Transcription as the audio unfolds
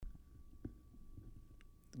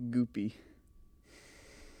goopy.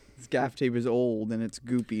 This gaff tape is old and it's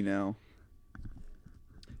goopy now.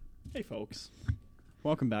 Hey, folks.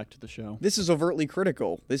 Welcome back to the show. This is Overtly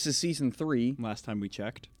Critical. This is season 3. Last time we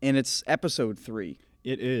checked. And it's episode 3.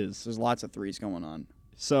 It is. There's lots of 3s going on.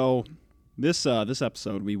 So, this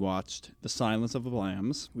episode we watched The Silence of the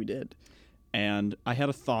Lambs. We did. And I had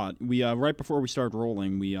a thought. We right before we started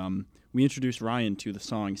rolling, we introduced Ryan to the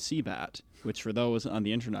song Seabat, which for those on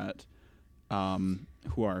the internet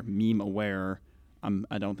who are meme aware,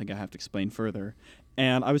 I don't think I have to explain further.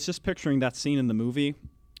 And I was just picturing that scene in the movie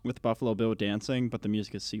with Buffalo Bill dancing, but the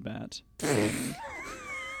music is Seabat.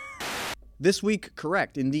 This week,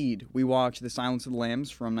 correct, indeed, we watched The Silence of the Lambs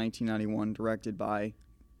from 1991, directed by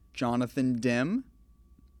Jonathan Demme,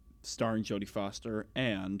 starring Jodie Foster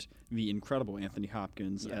and the incredible Anthony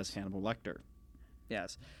Hopkins as Hannibal Lecter.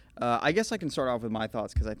 Yes. I guess I can start off with my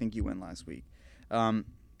thoughts because I think you went last week.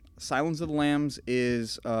 Silence of the Lambs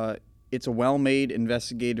is it's a well-made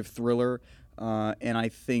investigative thriller, and I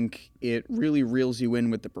think it really reels you in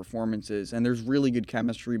with the performances. And there's really good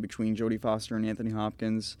chemistry between Jodie Foster and Anthony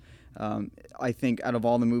Hopkins. I think out of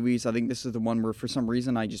all the movies, I think this is the one where for some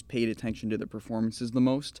reason I just paid attention to the performances the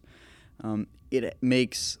most. It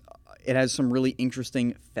has some really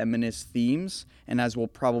interesting feminist themes, and as we'll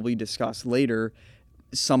probably discuss later,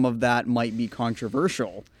 some of that might be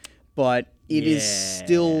controversial, but it is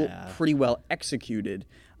still pretty well executed.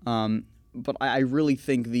 But I really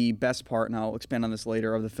think the best part, and I'll expand on this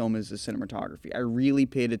later, of the film is the cinematography. I really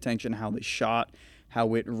paid attention how they shot,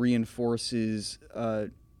 how it reinforces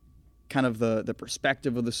kind of the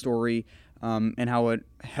perspective of the story, and how it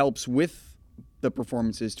helps with the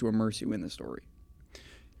performances to immerse you in the story.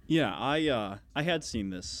 Yeah, I had seen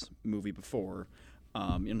this movie before.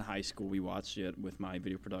 In high school, we watched it with my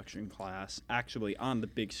video production class, actually on the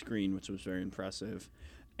big screen, which was very impressive.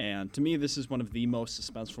 And to me, this is one of the most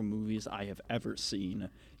suspenseful movies I have ever seen.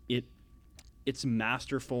 It's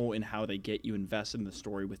masterful in how they get you invested in the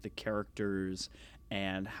story with the characters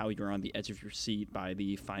and how you're on the edge of your seat by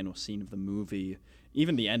the final scene of the movie.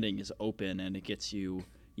 Even the ending is open, and it gets you,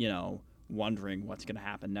 wondering what's going to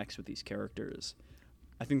happen next with these characters.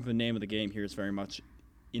 I think the name of the game here is very much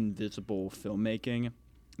invisible filmmaking.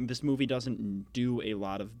 This movie doesn't do a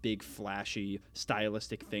lot of big, flashy,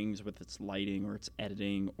 stylistic things with its lighting or its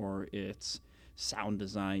editing or its sound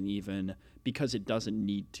design even, because it doesn't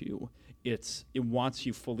need to. It wants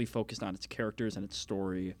you fully focused on its characters and its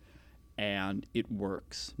story, and it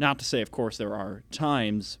works. Not to say, of course, there are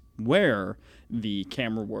times where the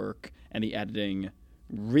camera work and the editing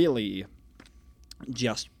really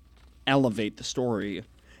just elevate the story,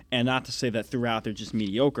 and not to say that throughout they're just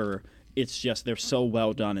mediocre. It's just they're so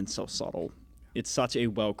well done and so subtle. It's such a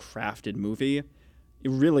well-crafted movie. It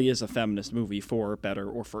really is a feminist movie, for better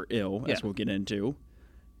or for ill, as we'll get into.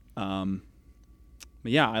 But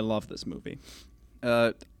yeah, I love this movie.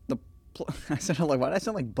 I sound like, why did I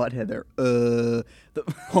sound like Butthead there?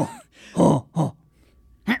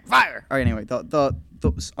 Fire! All right, anyway,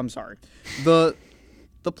 I'm sorry. The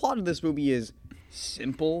plot of this movie is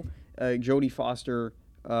simple. Jodie Foster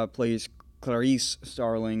plays Clarice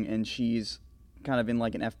Starling, and she's kind of in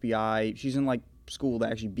like an FBI. She's in like school to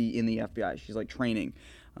actually be in the FBI. She's like training,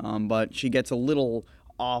 but she gets a little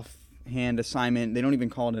offhand assignment. They don't even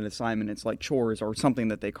call it an assignment. It's like chores or something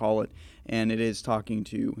that they call it, and it is talking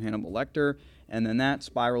to Hannibal Lecter, and then that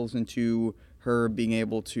spirals into her being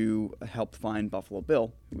able to help find Buffalo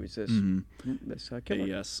Bill, who is this killer.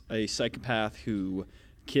 Yes, a psychopath who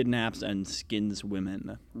kidnaps and skins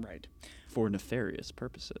women. Right. For nefarious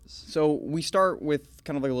purposes. So we start with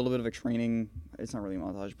kind of like a little bit of a training. It's not really a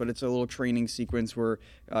montage, but it's a little training sequence where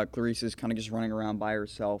Clarice is kind of just running around by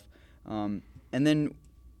herself. And then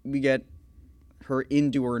we get her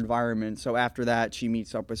into her environment. So after that, she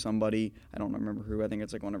meets up with somebody. I don't remember who. I think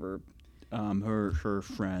it's like one of her... her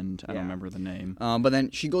friend. I don't remember the name. But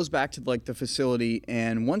then she goes back to like the facility,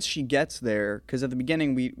 and once she gets there, because at the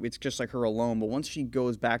beginning it's just like her alone, but once she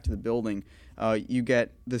goes back to the building, you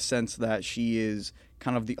get the sense that she is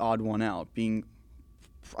kind of the odd one out, being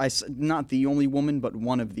not the only woman, but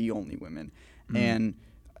one of the only women. And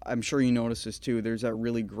I'm sure you noticed this too. There's that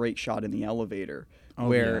really great shot in the elevator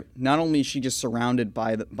where not only is she just surrounded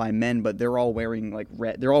by men, but they're all wearing like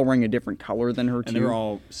red. They're all wearing a different color than her too. And they're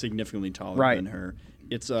all significantly taller than her.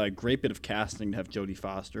 It's a great bit of casting to have Jodie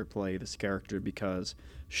Foster play this character, because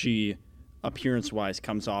she, appearance-wise,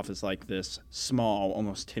 comes off as like this small,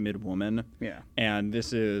 almost timid woman. Yeah. And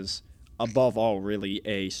this is, above all, really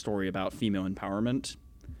a story about female empowerment,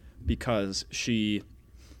 because she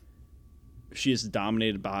is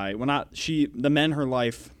dominated by, the men in her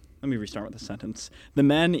life let me restart with the sentence. The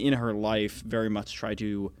men in her life very much try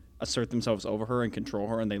to assert themselves over her and control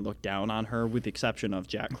her, and they look down on her, with the exception of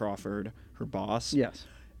Jack Crawford, her boss. Yes.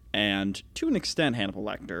 And to an extent, Hannibal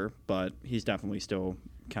Lecter, but he's definitely still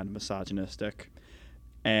kind of misogynistic.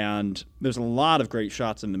 And there's a lot of great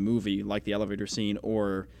shots in the movie, like the elevator scene,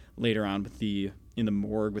 or later on in the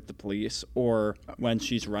morgue with the police, or when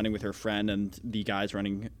she's running with her friend and the guy's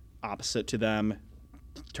running opposite to them,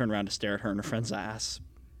 turn around to stare at her and her friend's ass.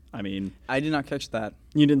 I mean, I did not catch that.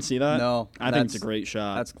 You didn't see that? No. I think it's a great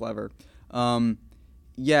shot. That's clever.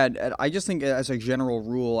 Yeah, I just think as a general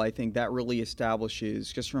rule, I think that really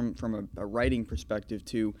establishes, just from a writing perspective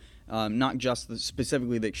too, not just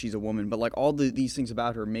specifically that she's a woman, but like all these things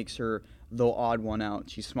about her makes her the odd one out.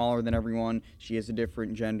 She's smaller than everyone. She has a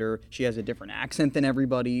different gender. She has a different accent than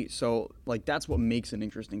everybody. So like that's what makes an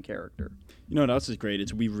interesting character. You know what else is great?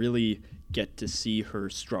 Is we really get to see her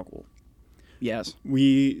struggle. Yes.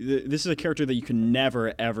 This is a character that you can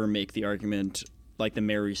never, ever make the argument, like the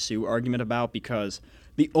Mary Sue argument about, because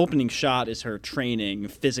the opening shot is her training,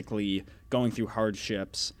 physically going through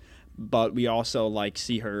hardships, but we also, like,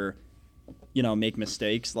 see her, make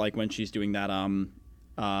mistakes, like when she's doing that,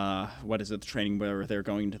 what is it, the training where they're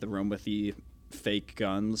going into the room with the fake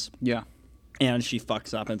guns. Yeah. And she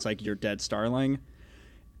fucks up, and it's like, you're dead, Starling.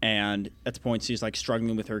 And at the point, she's, like,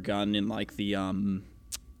 struggling with her gun in, like,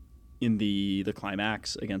 in the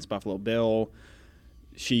climax against Buffalo Bill.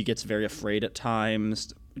 She gets very afraid at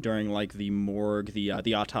times during like the morgue,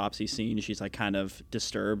 the autopsy scene. She's like kind of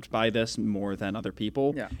disturbed by this more than other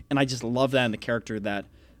people. Yeah. And I just love that in the character, that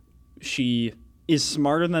she is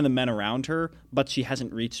smarter than the men around her, but she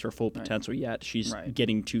hasn't reached her full potential yet. She's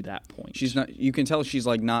getting to that point. She's not. You can tell she's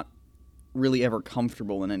like not really ever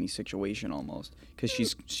comfortable in any situation almost, because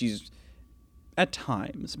she's at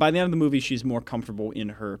times. By the end of the movie, she's more comfortable in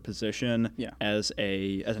her position as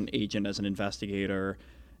an agent, as an investigator,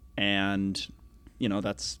 and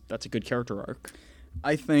that's a good character arc.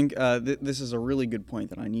 I think this is a really good point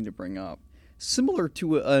that I need to bring up. Similar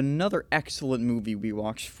to another excellent movie we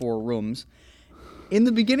watched, Four Rooms. In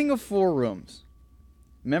the beginning of Four Rooms,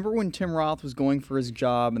 remember when Tim Roth was going for his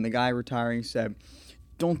job and the guy retiring said,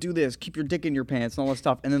 "Don't do this, keep your dick in your pants," and all that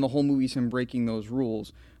stuff, and then the whole movie's him breaking those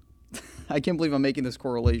rules. I can't believe I'm making this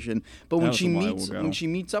correlation, but when she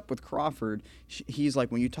meets up with Crawford, he's like,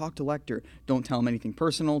 when you talk to Lecter, don't tell him anything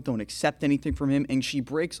personal, don't accept anything from him, and she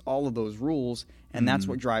breaks all of those rules, and that's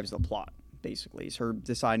what drives the plot. Basically, is her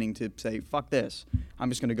deciding to say, "Fuck this, I'm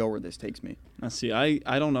just going to go where this takes me." See, I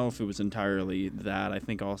don't know if it was entirely that. I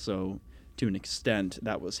think also, to an extent,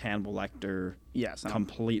 that was Hannibal Lecter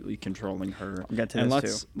completely controlling her. I'll get to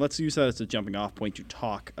this too. Let's use that as a jumping off point to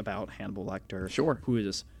talk about Hannibal Lecter. Sure. Who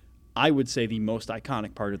is, I would say, the most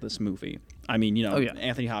iconic part of this movie. I mean,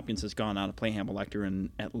 Anthony Hopkins has gone on to play Hannibal Lecter in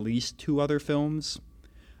at least 2 other films.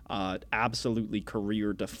 Absolutely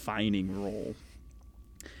career-defining role.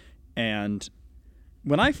 And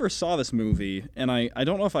when I first saw this movie, and I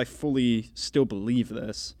don't know if I fully still believe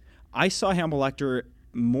this, I saw Hannibal Lecter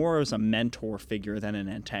more as a mentor figure than an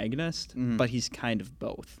antagonist, but he's kind of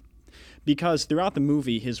both. Because throughout the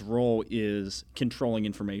movie, his role is controlling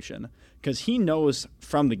information. Because he knows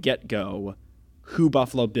from the get-go who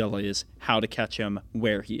Buffalo Bill is, how to catch him,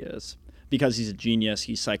 where he is. Because he's a genius,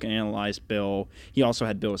 he psychoanalyzed Bill. He also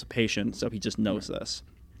had Bill as a patient, so he just knows this.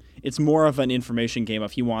 It's more of an information game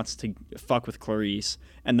of he wants to fuck with Clarice,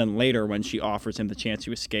 and then later when she offers him the chance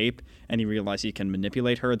to escape and he realizes he can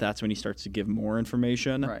manipulate her, that's when he starts to give more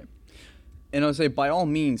information. Right. And I'll say, by all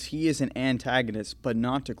means, he is an antagonist, but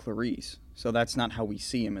not to Clarice. So that's not how we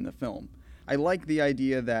see him in the film. I like the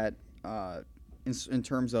idea that, in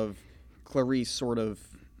terms of Clarice sort of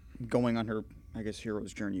going on her, I guess,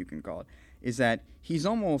 hero's journey, you can call it, is that he's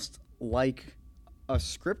almost like a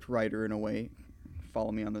script writer in a way.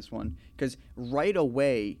 Follow me on this one. Because right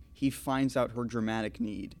away, he finds out her dramatic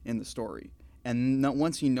need in the story. And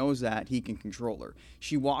once he knows that, he can control her.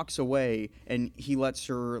 She walks away, and he lets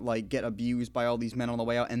her like get abused by all these men on the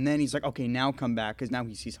way out. And then he's like, "Okay, now come back," because now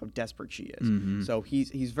he sees how desperate she is. Mm-hmm. So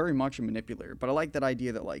he's very much a manipulator. But I like that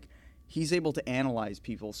idea that like he's able to analyze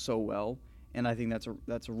people so well, and I think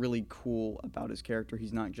that's really cool about his character.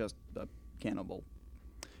 He's not just a cannibal.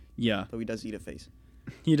 Yeah, though he does eat a face.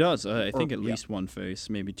 He does. I think at least one face,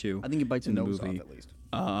 maybe 2. I think he bites a nose movie. off at least.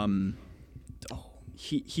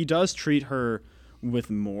 He does treat her with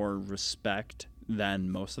more respect than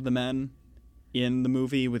most of the men in the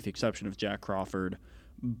movie, with the exception of Jack Crawford.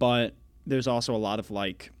 But there's also a lot of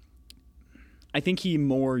like, I think he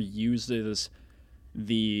more uses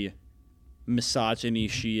the misogyny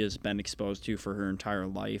she has been exposed to for her entire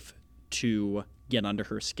life to get under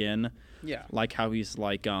her skin. Yeah. Like how he's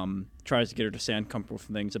like tries to get her to say uncomfortable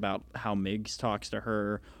things about how Miggs talks to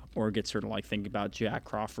her, or gets her to like think about Jack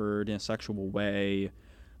Crawford in a sexual way.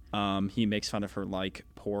 He makes fun of her like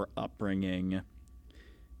poor upbringing.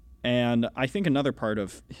 And I think another part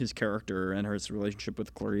of his character and his relationship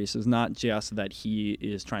with Clarice is not just that he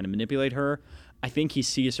is trying to manipulate her. I think he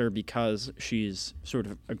sees her because she's sort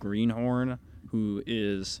of a greenhorn who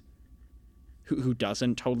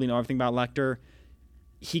doesn't totally know everything about Lecter.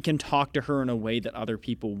 He can talk to her in a way that other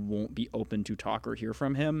people won't be open to talk or hear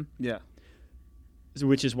from him. Yeah.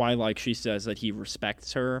 Which is why, like, she says that he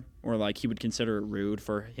respects her, or, like, he would consider it rude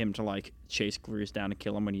for him to, like, chase Clarice down and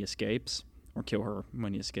kill him when he escapes, or kill her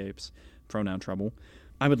when he escapes. Pronoun trouble.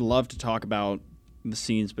 I would love to talk about the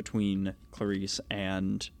scenes between Clarice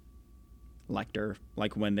and Lecter,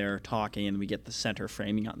 like when they're talking and we get the center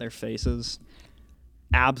framing on their faces.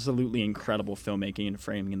 Absolutely incredible filmmaking and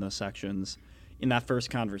framing in those sections. In that first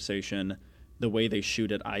conversation, the way they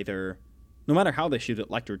shoot it, either, no matter how they shoot it,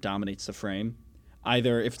 Lecter dominates the frame.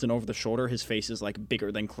 Either if it's an over-the-shoulder, his face is like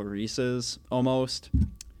bigger than Clarice's, almost.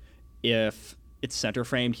 If it's center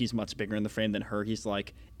framed, he's much bigger in the frame than her. He's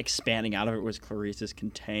like expanding out of it, whereas Clarice is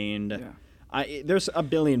contained. Yeah. There's a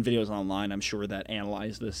billion videos online, I'm sure, that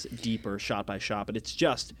analyze this deeper, shot by shot, but it's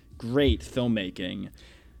just great filmmaking.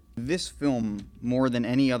 This film, more than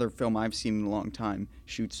any other film I've seen in a long time,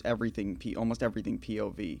 shoots everything, almost everything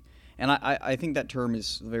POV. And I think that term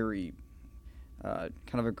is very kind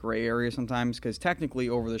of a gray area sometimes, because technically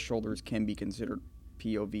over-the-shoulders can be considered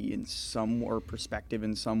POV in some, or perspective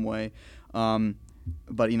in some way.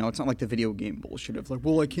 But, you know, it's not like the video game bullshit of like,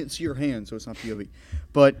 well, I can't see your hand, so it's not POV.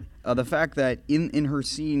 But the fact that in her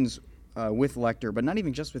scenes with Lecter, but not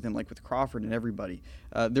even just with him, like with Crawford and everybody,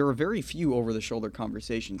 there are very few over-the-shoulder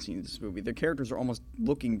conversation scenes in this movie. The characters are almost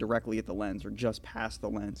looking directly at the lens or just past the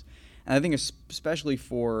lens. And I think especially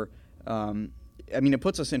for, it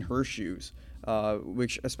puts us in her shoes.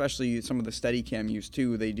 Which, especially some of the Steadicam use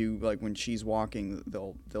too, they do, like when she's walking,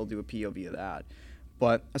 they'll do a POV of that.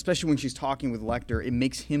 But especially when she's talking with Lecter, it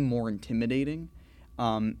makes him more intimidating,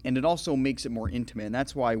 and it also makes it more intimate. And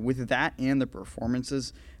that's why, with that and the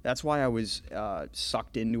performances, that's why I was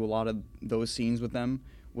sucked into a lot of those scenes with them,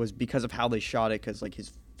 was because of how they shot it. Because like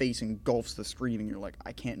his face engulfs the screen, and you're like,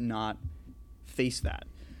 I can't not face that.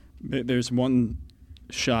 There's one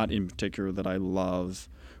shot in particular that I love,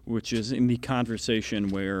 which is in the conversation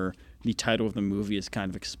where the title of the movie is kind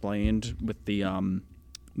of explained with the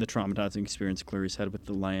traumatizing experience Clarice had with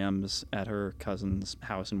the LAMBS at her cousin's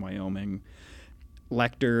house in Wyoming.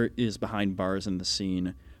 Lecter is behind bars in the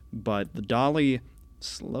scene, but the dolly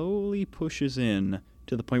slowly pushes in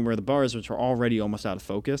to the point where the bars, which are already almost out of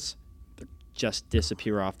focus, just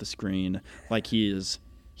disappear off the screen. Like he's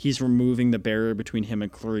removing the barrier between him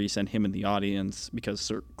and Clarice and him and the audience,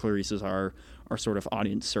 because Clarice is our sort of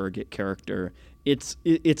audience surrogate character. It's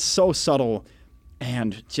so subtle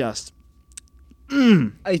and just...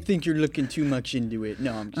 I think you're looking too much into it.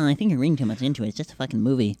 No, I'm just... I think you're reading too much into it. It's just a fucking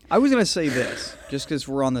movie. I was going to say this, just because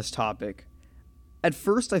we're on this topic. At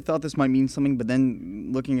first, I thought this might mean something, but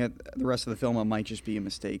then looking at the rest of the film, it might just be a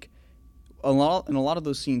mistake. In a lot of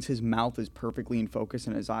those scenes, his mouth is perfectly in focus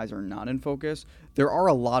and his eyes are not in focus. There are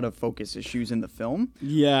a lot of focus issues in the film.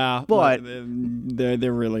 Yeah, but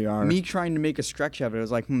there really are. Me trying to make a stretch of it, I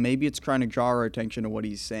was like, maybe it's trying to draw our attention to what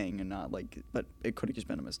he's saying and not like, but it could have just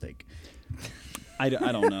been a mistake. I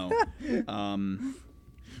don't know.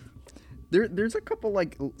 There's a couple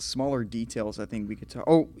like smaller details I think we could talk.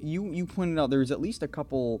 Oh, you pointed out there's at least a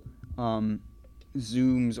couple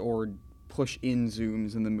zooms or push-in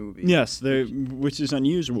zooms in the movie. Yes, which is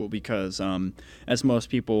unusual because, as most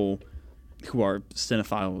people who are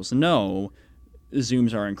cinephiles know,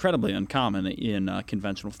 zooms are incredibly uncommon in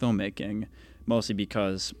conventional filmmaking, mostly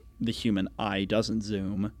because the human eye doesn't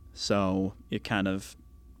zoom, so it kind of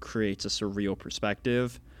creates a surreal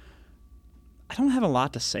perspective. I don't have a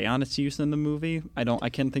lot to say on its use in the movie. I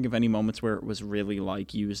can't think of any moments where it was really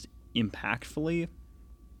like used impactfully.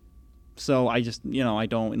 So I just, I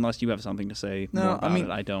don't, unless you have something to say more about it,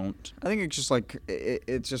 I don't. I think it's just like,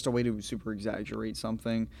 it's just a way to super exaggerate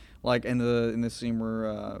something. Like in the scene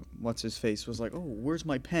where, what's-his-face was like, oh, where's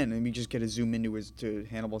my pen? And we just get a zoom to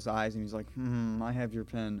Hannibal's eyes, and he's like, I have your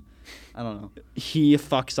pen. I don't know. He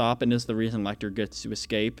fucks up and is the reason Lecter gets to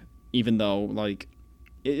escape, even though, like,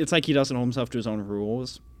 it's like he doesn't hold himself to his own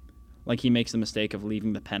rules. Like, he makes the mistake of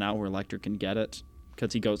leaving the pen out where Lecter can get it,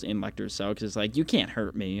 because he goes in Lecter's cell, because it's like, you can't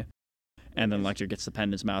hurt me. And then Lecter gets the pen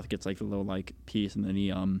in his mouth, gets like the little like piece, and then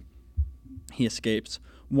he escapes.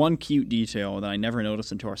 One cute detail that I never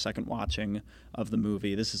noticed until our second watching of the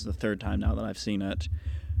movie. This is the third time now that I've seen it.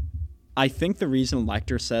 I think the reason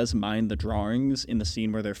Lecter says mind the drawings in the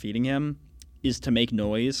scene where they're feeding him is to make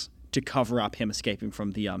noise to cover up him escaping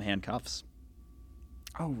from the handcuffs.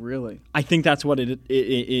 Oh, really? I think that's what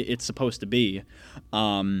it's supposed to be.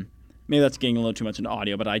 Maybe that's getting a little too much into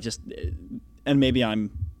audio, but and maybe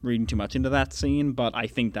I'm reading too much into that scene, but I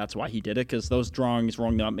think that's why he did it, because those drawings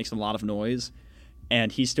rolling up makes a lot of noise,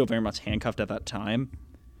 and he's still very much handcuffed at that time.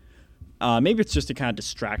 Maybe it's just to kind of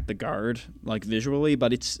distract the guard, like visually,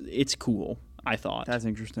 but it's cool, I thought. That's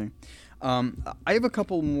interesting. I have a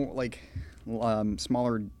couple more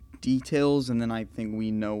smaller details, and then I think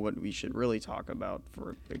we know what we should really talk about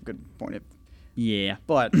for a good point of. Yeah.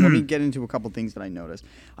 But let me get into a couple things that I noticed.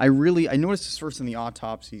 I noticed this first in the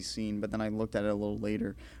autopsy scene, but then I looked at it a little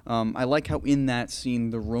later. I like how in that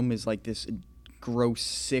scene the room is like this gross,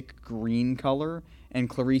 sick green color, and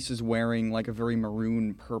Clarice is wearing like a very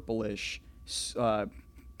maroon, purplish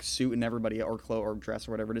suit, and everybody or dress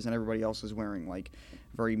or whatever it is, and everybody else is wearing like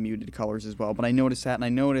very muted colors as well. But I noticed that, and I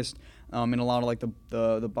noticed in a lot of like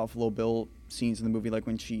the Buffalo Bill scenes in the movie, like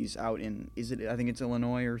when she's out in I think it's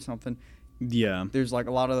Illinois or something. Yeah. There's like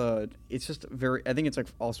a lot of it's just very, I think it's like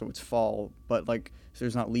also it's fall, but like so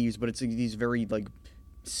there's not leaves, but it's like these very like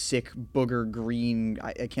sick booger green,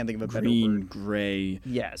 I can't think of a better word. Gray,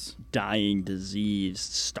 yes, dying,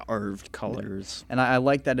 diseased, starved colors. And I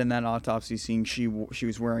like that in that autopsy scene she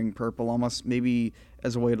was wearing purple, almost maybe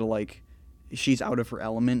as a way to like she's out of her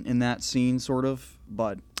element in that scene, sort of.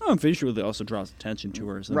 But visually also draws attention to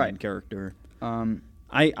her as the main character.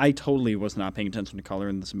 I totally was not paying attention to color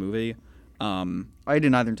in this movie. I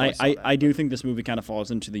didn't either until I saw that. I do think this movie kind of falls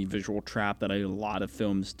into the visual trap that a lot of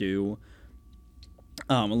films do.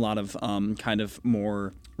 A lot of kind of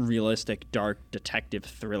more realistic, dark detective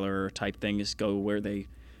thriller type things go where they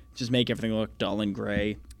just make everything look dull and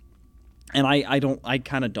gray. And I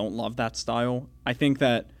kind of don't love that style. I think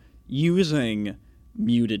that using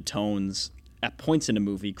muted tones at points in a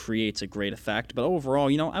movie creates a great effect, but overall,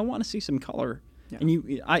 I want to see some color. Yeah.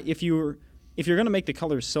 And if you're going to make the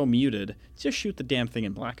colors so muted, just shoot the damn thing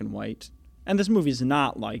in black and white. And this movie's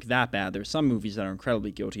not like that bad. There's some movies that are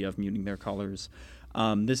incredibly guilty of muting their colors.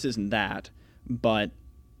 This isn't that, but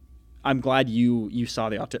I'm glad you saw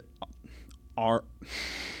the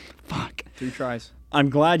fuck. 3 tries. I'm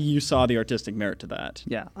glad you saw the artistic merit to that.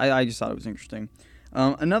 Yeah, I just thought it was interesting.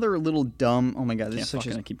 Another little dumb. Oh my god,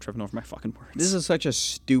 I keep tripping over my fucking words. This is such a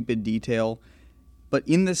stupid detail. But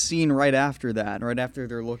in the scene right after that, right after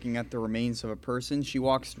they're looking at the remains of a person, she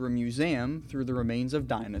walks through a museum through the remains of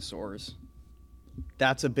dinosaurs.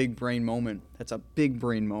 That's a big brain moment. That's a big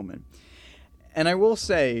brain moment. And I will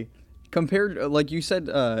say, compared, like you said,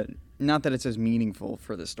 not that it's as meaningful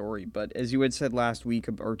for the story, but as you had said last week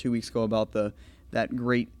or 2 weeks ago about that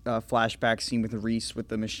great flashback scene with Reese with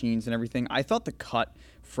the machines and everything, I thought the cut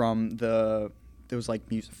from those like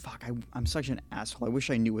music. Fuck, I'm such an asshole. I wish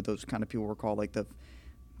I knew what those kind of people were called, like the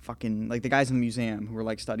fucking like the guys in the museum who were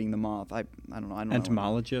like studying the moth. I don't know.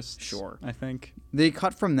 Entomologists. Sure. I think they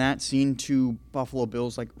cut from that scene to Buffalo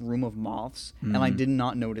Bill's like room of moths, and I did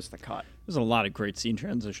not notice the cut. There's a lot of great scene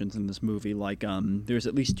transitions in this movie. Like there's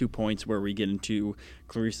at least 2 points where we get into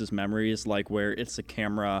Clarice's memories, like where it's the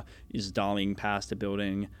camera is dollying past a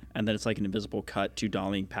building, and then it's like an invisible cut to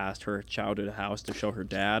dollying past her childhood house to show her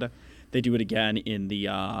dad. They do it again in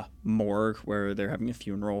the morgue where they're having a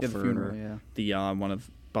funeral for the one of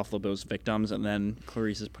Buffalo Bill's victims, and then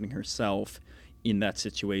Clarice is putting herself in that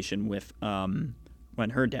situation with when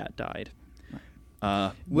her dad died.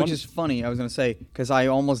 Which is funny, I was going to say, because I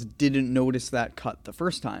almost didn't notice that cut the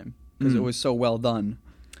first time because it was so well done.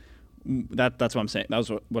 That's what I'm saying. That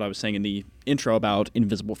was what I was saying in the intro about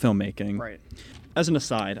invisible filmmaking. Right. As an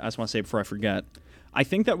aside, I just want to say before I forget, I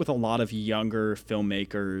think that with a lot of younger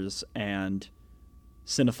filmmakers and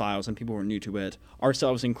cinephiles and people who are new to it,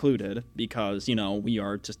 ourselves included, because, we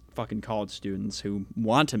are just fucking college students who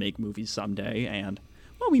want to make movies someday, and,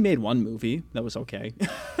 well, we made one movie that was okay.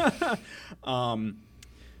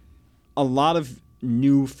 A lot of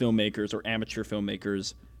new filmmakers or amateur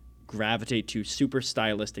filmmakers gravitate to super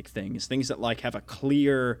stylistic things that, like, have a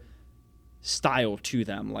clear style to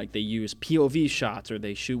them. Like, they use POV shots, or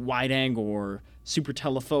they shoot wide angle, or super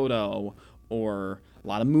telephoto, or a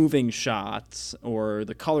lot of moving shots, or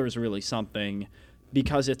the color is really something,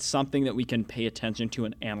 because it's something that we can pay attention to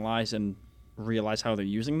and analyze and realize how they're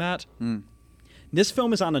using that. This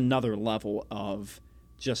film is on another level of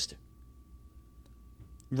just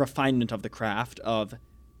refinement of the craft of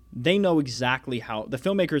they know exactly how, the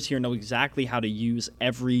filmmakers here know exactly how to use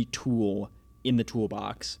every tool in the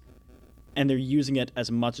toolbox, and they're using it as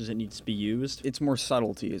much as it needs to be used. It's more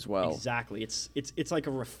subtlety as well. Exactly. It's like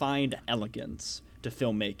a refined elegance to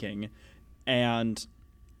filmmaking, and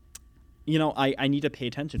I need to pay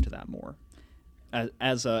attention to that more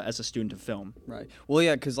as a student of film. Right. Well,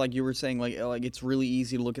 yeah, because like you were saying, like it's really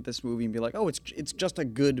easy to look at this movie and be like, oh, it's just a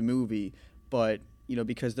good movie, but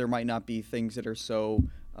because there might not be things that are so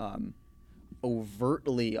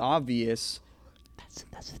overtly obvious.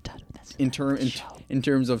 That's the title. In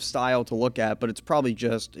terms of style to look at, but it's probably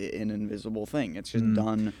just an invisible thing. It's just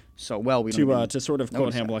done so well. We don't to sort of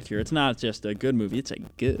quote Hannibal Lecter here, it's not just a good movie; it's a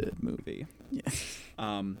good movie.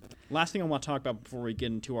 Yeah. Last thing I want to talk about before we get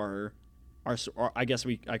into our I guess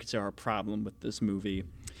I could say our problem with this movie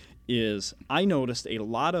is I noticed a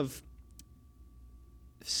lot of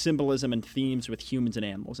symbolism and themes with humans and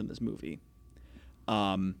animals in this movie.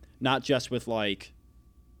 Not just with like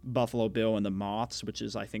Buffalo Bill and the moths, which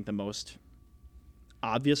is I think the most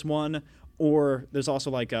obvious one, or there's also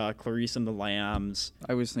like Clarice and the Lambs.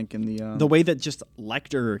 I was thinking the way that just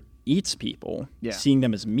Lecter eats people, seeing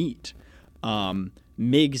them as meat.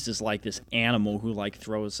 Miggs is like this animal who like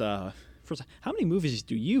throws. How many movies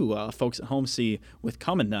do you folks at home see with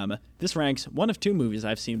cum in them? This ranks one of two movies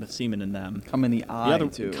I've seen with semen in them. Cum in the eye,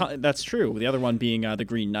 too. That's true. The other one being The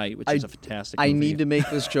Green Knight, which is a fantastic movie. I need to make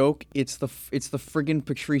this joke. It's the friggin'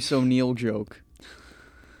 Patrice O'Neal joke.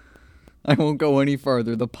 I won't go any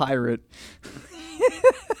farther. The pirate.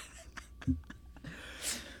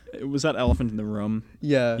 Was that Elephant in the Room?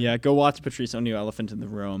 Yeah. Yeah, go watch Patrice O'Neal, Elephant in the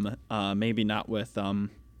Room. Maybe not with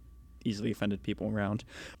easily offended people around.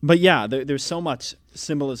 But yeah, there's so much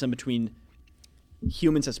symbolism between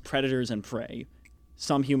humans as predators and prey.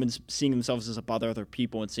 Some humans seeing themselves as above other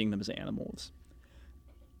people and seeing them as animals.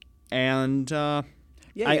 And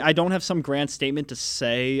I don't have some grand statement to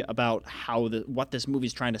say about what this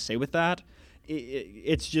movie's trying to say with that.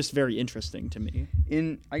 It's just very interesting to me.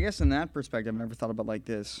 I guess in that perspective, I've never thought about it like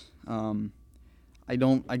this.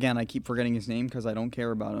 I keep forgetting his name because I don't care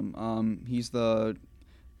about him. He's the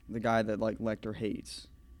guy that like Lecter hates.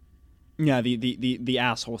 Yeah, the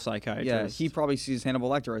asshole psychiatrist. Yeah, he probably sees Hannibal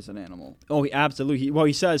Lecter as an animal. Oh, absolutely. Well,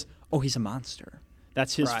 he says, he's a monster.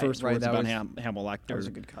 That's his first words about Hannibal Lecter. That was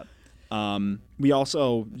a good cut. We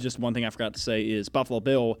also, just one thing I forgot to say is Buffalo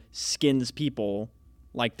Bill skins people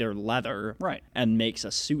like they're leather, right, and makes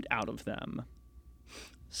a suit out of them.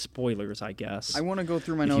 Spoilers, I guess. I want to go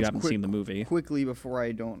through my if notes you haven't seen the movie quickly before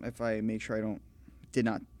if I make sure I did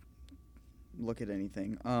not look at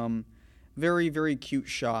anything. Very, very cute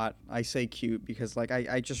shot. I say cute because like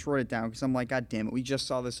I just wrote it down because I'm like, God damn it, we just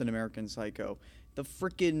saw this in American Psycho.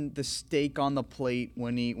 The steak on the plate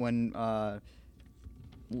when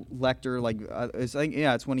Lecter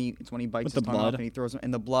it's when he bites with his the tongue blood off and he throws it,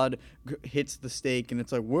 and the blood hits the steak and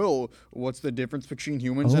it's like, well, what's the difference between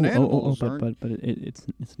humans and animals? But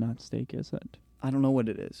it's not steak, is it? I don't know what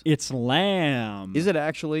it is. It's lamb. Is it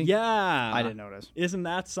actually? Yeah. I didn't notice. Isn't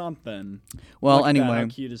that something? Well, anyway, how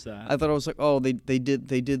cute is that? I thought it was like, oh, they did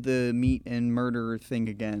the meat and murder thing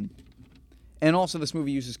again, and also this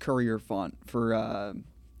movie uses Courier font for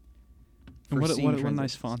what scene a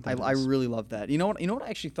nice font that I is. really love that. You know what I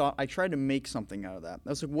actually thought? I tried to make something out of that. I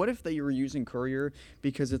was like, what if they were using Courier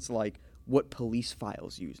because it's like what police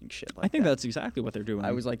files use and shit like that. I think that's exactly what they're doing.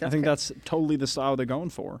 I was like, I think that's totally the style they're going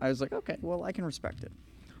for. I was like, okay, well, I can respect it.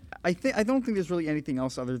 I don't think there's really anything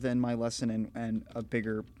else other than my lesson and a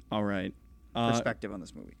bigger all right perspective on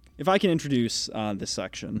this movie. If I can introduce this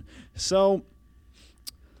section. So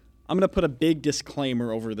I'm going to put a big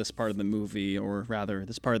disclaimer over this part of the movie, or rather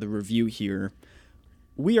this part of the review here.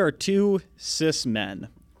 We are two cis men,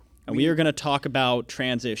 and we are going to talk about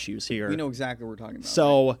trans issues here. We know exactly what we're talking about.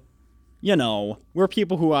 So, right? We're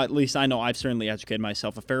people who, at least I know I've certainly educated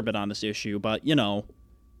myself a fair bit on this issue, but,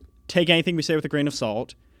 take anything we say with a grain of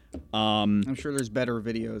salt. I'm sure there's better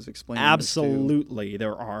videos explaining absolutely,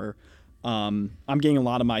 there are. I'm getting a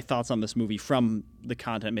lot of my thoughts on this movie from the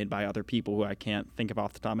content made by other people who I can't think of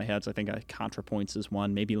off the top of my head. So I think ContraPoints is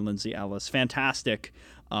one, maybe Lindsay Ellis. Fantastic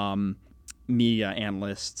media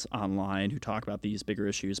analysts online who talk about these bigger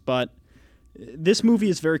issues. But this movie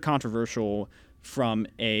is very controversial from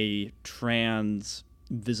a trans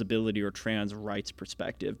visibility or trans rights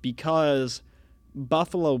perspective because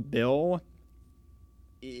Buffalo Bill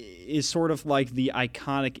is sort of like the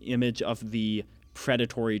iconic image of the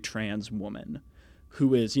predatory trans woman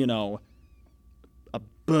who is, a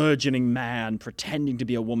burgeoning man pretending to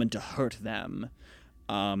be a woman to hurt them.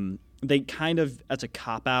 They kind of, as a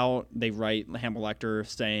cop-out, they write Hannibal Lecter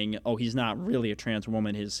saying, oh, he's not really a trans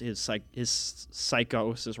woman. His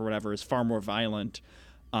psychosis or whatever is far more violent.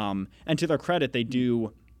 And to their credit, they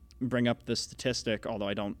do bring up the statistic, although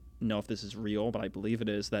I don't know if this is real, but I believe it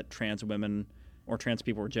is, that trans women or trans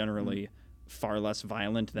people are generally far less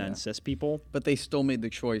violent than cis people. But they still made the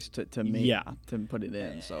choice to put it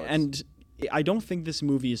in. So and I don't think this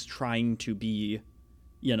movie is trying to be,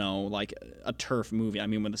 like a TERF movie. I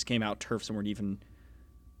mean, when this came out, TERFs weren't even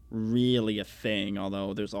really a thing,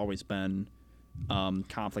 although there's always been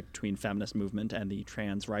conflict between feminist movement and the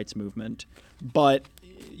trans rights movement. But,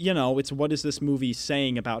 it's what is this movie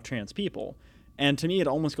saying about trans people? And to me, it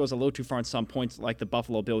almost goes a little too far in some points, like the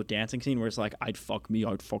Buffalo Bill dancing scene where it's like, I'd fuck me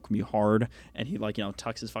hard. And he,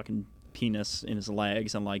 tucks his fucking penis in his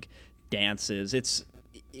legs and, dances.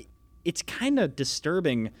 It's kind of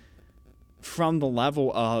disturbing from the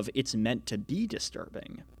level of it's meant to be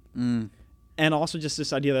disturbing. And also just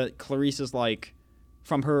this idea that Clarice is,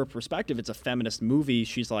 from her perspective, it's a feminist movie.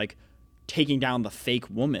 She's, taking down the fake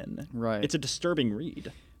woman. Right. It's a disturbing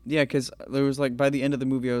read. Yeah, because there was, by the end of the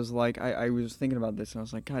movie, I was I was thinking about this, and I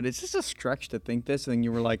was like, God, is this a stretch to think this? And then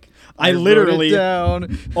you were like, I literally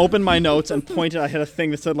down. opened my notes and pointed. I had a thing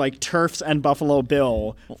that said, TERFs and Buffalo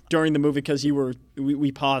Bill during the movie because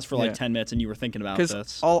we paused for, 10 minutes, and you were thinking about this.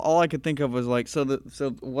 Because all I could think of was, so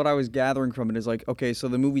what I was gathering from it is, okay, so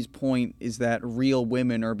the movie's point is that real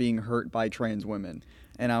women are being hurt by trans women.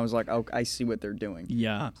 And I was like, oh, I see what they're doing.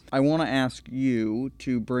 Yeah. I want to ask you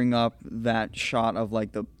to bring up that shot of,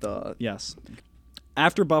 the... Yes.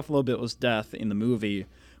 After Buffalo Bill's death in the movie,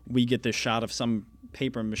 we get this shot of some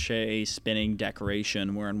papier-mâché spinning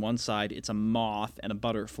decoration where on one side it's a moth and a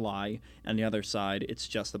butterfly, and the other side it's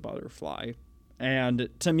just a butterfly. And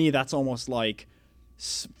to me, that's almost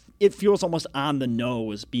it feels almost on the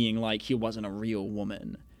nose being like he wasn't a real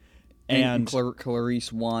woman. And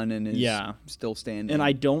Clarice won and is still standing. And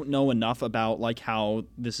I don't know enough about how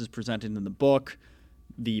this is presented in the book,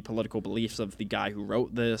 the political beliefs of the guy who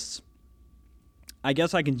wrote this. I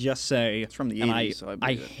guess I can just say, it's from the and 80s, so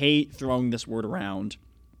I hate throwing this word around.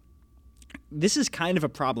 This is kind of a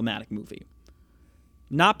problematic movie.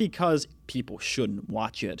 Not because people shouldn't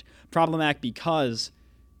watch it. Problematic because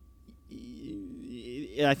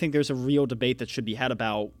I think there's a real debate that should be had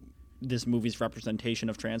about this movie's representation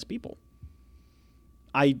of trans people.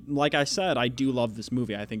 Like I said, I do love this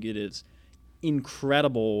movie. I think it is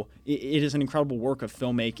incredible. It is an incredible work of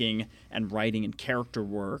filmmaking and writing and character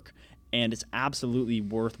work, and it's absolutely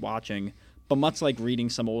worth watching. But much like reading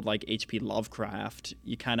some old H.P. Lovecraft,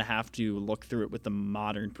 you kind of have to look through it with the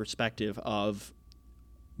modern perspective of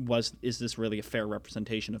is this really a fair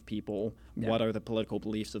representation of people? Yeah. What are the political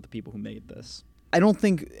beliefs of the people who made this? I don't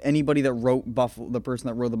think anybody that wrote the person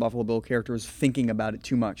that wrote the Buffalo Bill character was thinking about it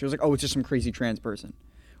too much. It was it's just some crazy trans person.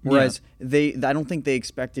 Whereas I don't think they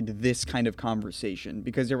expected this kind of conversation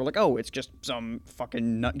because they were like, it's just some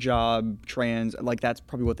fucking nut job trans. That's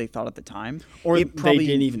probably what they thought at the time. Or they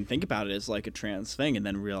didn't even think about it as a trans thing and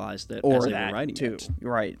then realized it as they were writing too. It.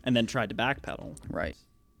 Right. And then tried to backpedal. Right.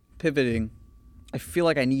 Pivoting, I feel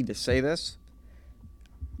like I need to say this.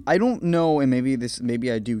 I don't know, and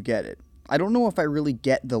maybe I do get it. I don't know if I really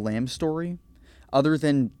get the LAMBS story, other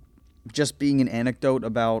than just being an anecdote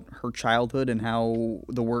about her childhood and how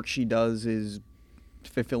the work she does is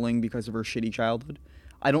fulfilling because of her shitty childhood.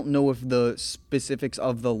 I don't know if the specifics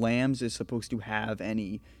of the LAMBS is supposed to have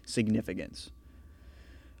any significance.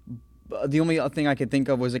 The only thing I could think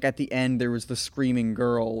of was at the end there was the screaming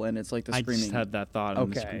girl, and it's the screaming. I just had that thought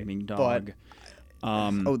on the screaming dog.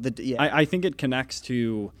 But, I think it connects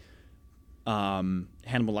to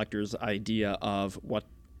Hannibal Lecter's idea of what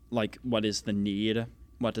is the need?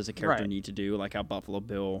 What does a character need to do? How Buffalo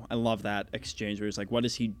Bill. I love that exchange where he's what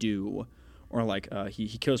does he do? Or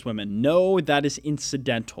he kills women. No, that is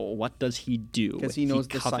incidental. What does he do? Because he knows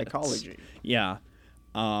the psychology. Yeah.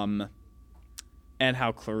 And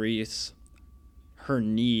how Clarice, her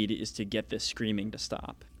need is to get this screaming to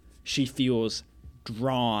stop. She feels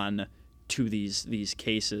drawn to these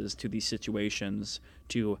cases, to these situations,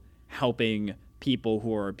 to helping people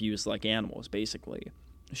who are abused like animals, basically.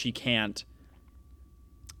 She can't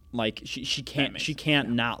she can't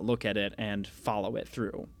not look at it and follow it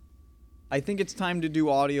through. I think it's time to do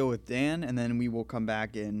audio with Dan, and then we will come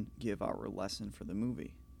back and give our lesson for the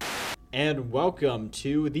movie. And welcome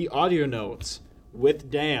to the audio notes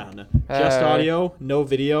with Dan. Just audio, no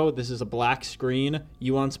video. This is a black screen.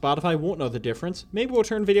 You on Spotify won't know the difference. Maybe we'll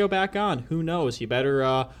turn video back on. Who knows? You better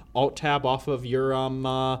alt-tab off of your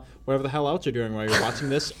whatever the hell else you're doing while you're watching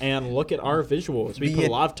this and look at our visuals. We put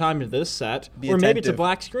a lot of time into this set. Or maybe it's a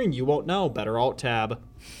black screen. You won't know. Better alt-tab.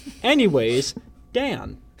 Anyways,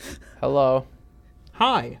 Dan. Hello.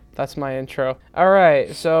 Hi. That's my intro. All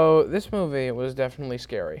right, so this movie was definitely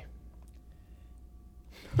scary.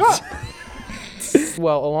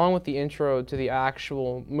 Well, along with the intro to the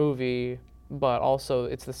actual movie, but also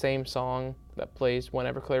it's the same song that plays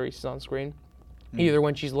whenever Clarice is on screen. Either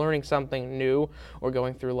when she's learning something new or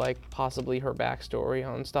going through, like, possibly her backstory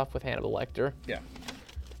on stuff with Hannibal Lecter. Yeah.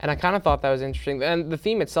 And I kind of thought that was interesting. And the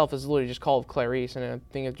theme itself is literally just called Clarice, and I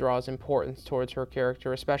think it draws importance towards her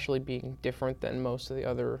character, especially being different than most of the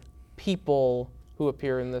other people who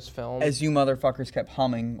appear in this film. As you motherfuckers kept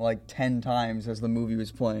humming like 10 times as the movie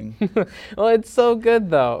was playing. Well, it's so good,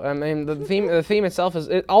 though. I mean, the theme itself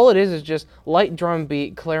all it is just light drum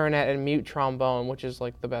beat, clarinet, and mute trombone, which is,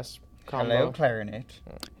 like, the best combo. Hello, clarinet.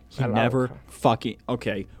 He never fucking...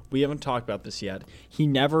 Okay, we haven't talked about this yet. He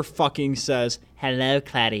never fucking says, hello,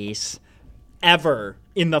 Clarice. Ever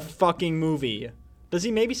in the fucking movie. Does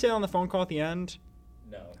he maybe say it on the phone call at the end?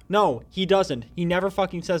 No, he doesn't. He never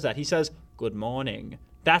fucking says that. He says, good morning.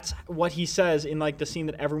 That's what he says in, like, the scene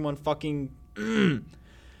that everyone fucking...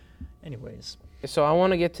 Anyways. So I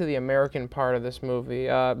want to get to the American part of this movie,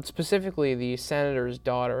 specifically the senator's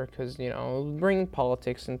daughter, because, you know, bring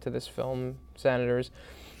politics into this film, senators.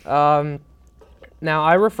 Now,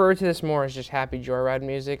 I refer to this more as just Happy Joyride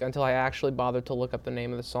music until I actually bothered to look up the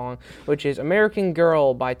name of the song, which is American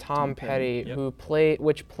Girl by Tom Petty, yep.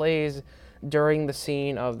 which plays during the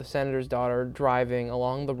scene of the senator's daughter driving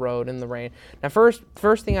along the road in the rain. Now, first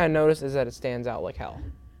thing I noticed is that it stands out like hell.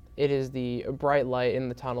 It is the bright light in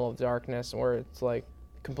the tunnel of darkness where it's like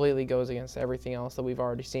completely goes against everything else that we've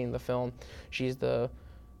already seen in the film. She's the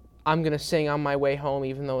I'm going to sing on my way home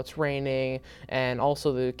even though it's raining, and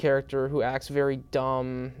also the character who acts very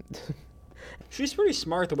dumb. She's pretty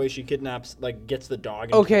smart the way she kidnaps, like, gets the dog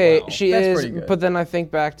into Okay, the well. she That's is, pretty good. but then I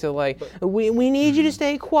think back to, like, we need you to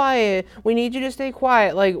stay quiet. We need you to stay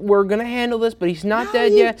quiet. Like, we're going to handle this, but he's not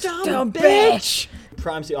dead yet. Dumb bitch!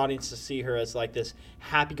 Primes the audience to see her as, like, this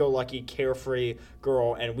happy-go-lucky, carefree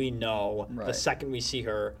girl, and we know the second we see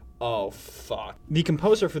her, oh, fuck. The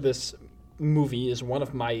composer for this movie is one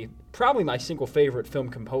of probably my single favorite film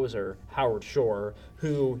composer, Howard Shore,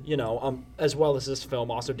 who, you know, as well as this film,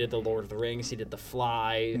 also did The Lord of the Rings. He did The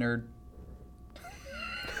Fly. Nerd.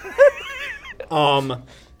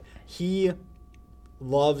 He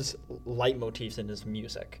loves leitmotifs in his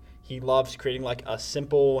music. He loves creating, like, a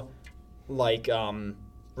simple, like,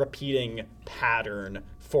 repeating pattern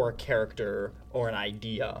for a character or an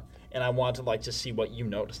idea. And I want to, like, just see what you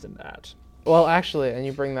noticed in that. Well, actually, and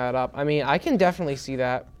you bring that up, I mean, I can definitely see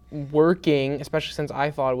that working, especially since I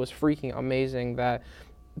thought it was freaking amazing that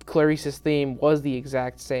Clarice's theme was the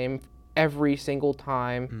exact same every single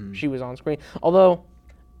time she was on screen. Although,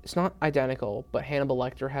 it's not identical, but Hannibal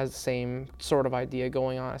Lecter has the same sort of idea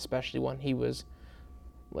going on, especially when he was,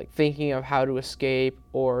 like, thinking of how to escape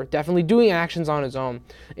or definitely doing actions on his own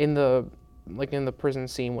in the prison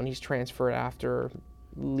scene when he's transferred after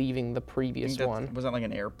leaving the previous one. Was that like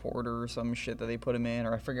an airport or some shit that they put him in,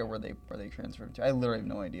 or I forget where they transferred to. I literally have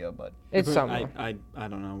no idea, but it's somewhere. I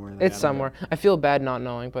don't know where. It's somewhere. I feel bad not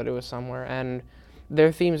knowing, but it was somewhere. And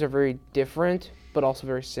their themes are very different, but also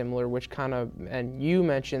very similar, which kind of, and you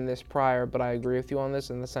mentioned this prior, but I agree with you on this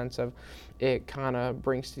in the sense of it kind of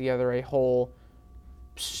brings together a whole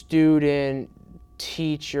student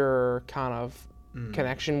teacher kind of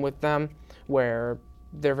connection with them, where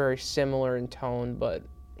they're very similar in tone, but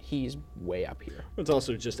he's way up here. It's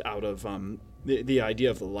also just out of the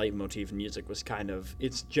idea of the leitmotif in music was kind of,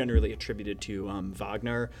 it's generally attributed to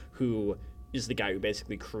Wagner, who is the guy who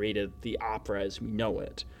basically created the opera as we know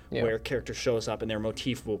it, where a character shows up and their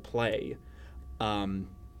motif will play.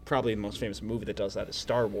 Probably the most famous movie that does that is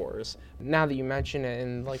Star Wars. Now that you mention it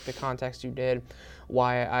in, like, the context you did,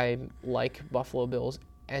 why I like Buffalo Bill's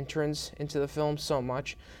entrance into the film so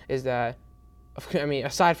much is that, I mean,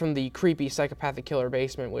 aside from the creepy psychopathic killer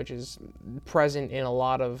basement, which is present in a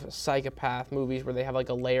lot of psychopath movies where they have, like,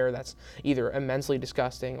 a layer that's either immensely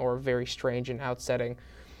disgusting or very strange and outsetting,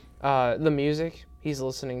 the music he's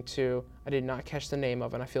listening to, I did not catch the name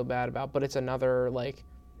of and I feel bad about, but it's another, like,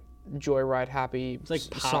 Joyride happy It's like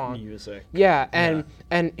pop song. music. Yeah,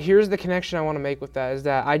 and here's the connection I want to make with that is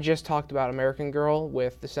that I just talked about American Girl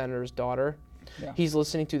with the senator's daughter. Yeah. He's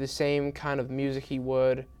listening to the same kind of music he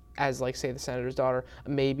would as, like, say, the senator's daughter.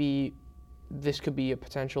 Maybe this could be a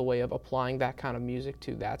potential way of applying that kind of music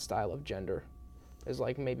to that style of gender. Is,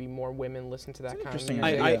 like, maybe more women listen to that kind of interesting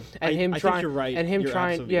music. idea. I think you're right. And him You're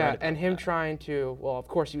trying, absolutely yeah, right and about him that. trying to. Well, of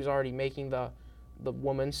course, he was already making the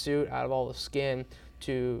woman's suit out of all the skin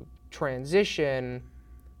to transition.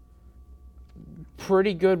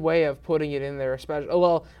 Pretty good way of putting it in there, especially. Oh,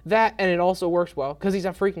 well, that, and it also works well because he's a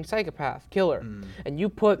freaking psychopath killer, and you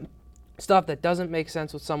put stuff that doesn't make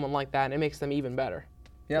sense with someone like that, and it makes them even better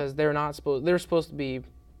because they're not supposed. They're supposed to be.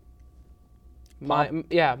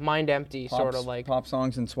 Mind empty, sort of like pop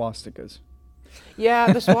songs and swastikas.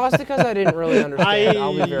 Yeah, the swastikas I didn't really understand.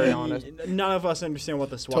 I'll be very honest. None of us understand what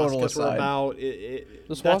the Total swastikas were aside. about.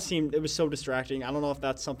 It was so distracting. I don't know if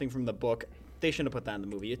that's something from the book. They shouldn't have put that in the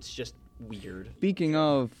movie. It's just weird. Speaking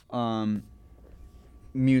of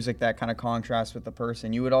music that kind of contrasts with the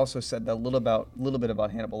person, you had also said that little bit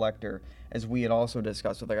about Hannibal Lecter, as we had also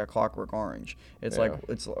discussed with like A Clockwork Orange. It's Yeah. like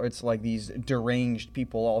it's like these deranged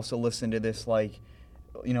people also listen to this, like,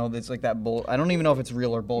 you know, it's like that I don't even know if it's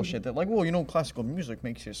real or bullshit, that like, well, you know, classical music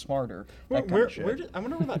makes you smarter. That kind of shit. I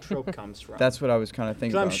wonder where that trope comes from. That's what I was kind of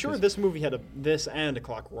thinking. Because I'm about, sure this movie this and A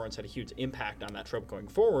Clockwork Orange had a huge impact on that trope going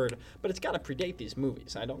forward, but it's got to predate these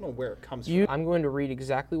movies. I don't know where it comes from. I'm going to read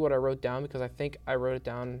exactly what I wrote down because I think I wrote it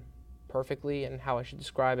down perfectly and how I should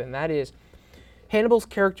describe it, and that is Hannibal's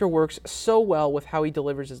character works so well with how he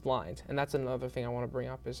delivers his lines, and that's another thing I want to bring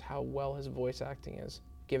up is how well his voice acting is.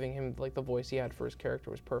 Giving him like the voice he had for his character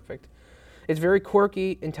was perfect. It's very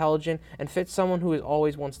quirky, intelligent, and fits someone who is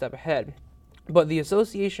always one step ahead. But the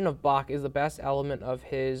association of Bach is the best element of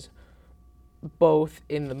his, both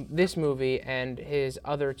in this movie and his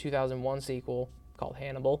other 2001 sequel called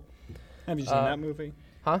Hannibal. Have you seen that movie?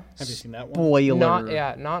 Huh? Have you seen that one? Spoiler.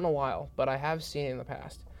 Not in a while, but I have seen it in the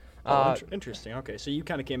past. Interesting. Okay, so you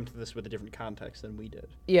kind of came into this with a different context than we did.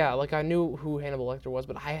 Yeah, like I knew who Hannibal Lecter was,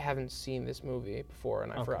 but I haven't seen this movie before,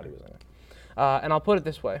 and I forgot he was in it. And I'll put it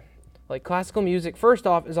this way. Like, classical music, first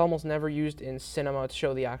off, is almost never used in cinema to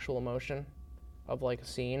show the actual emotion of, like, a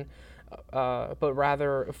scene, but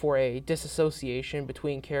rather for a disassociation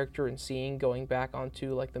between character and scene, going back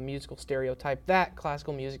onto, like, the musical stereotype that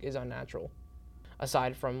classical music is unnatural.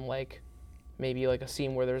 Aside from, like, maybe, like, a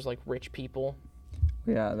scene where there's, like, rich people.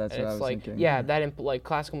 Yeah, that's what I was like, thinking. yeah, like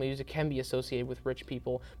classical music can be associated with rich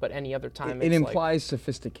people, but any other time It it's implies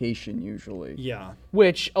sophistication usually. Yeah.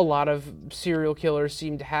 which a lot of serial killers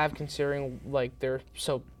seem to have, considering like they're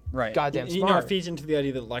so Right. goddamn You know, smart. it feeds into the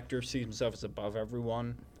idea that Lecter sees himself as above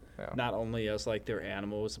everyone, Yeah. not only as like their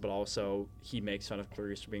animals, but also he makes fun of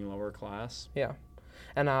Clarice for being lower class. Yeah,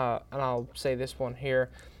 and I'll say this one here,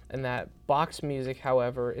 and that Bach's music,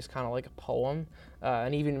 however, is kind of like a poem,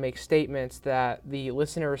 and even makes statements that the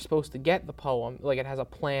listener is supposed to get the poem, like it has a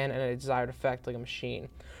plan and a desired effect, like a machine.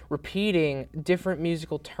 Repeating different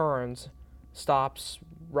musical turns, stops,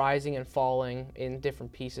 rising and falling in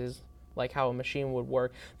different pieces, like how a machine would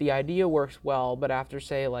work. The idea works well, but after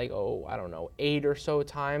say like, 8 or so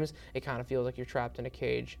times, it kind of feels like you're trapped in a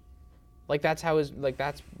cage. Like that's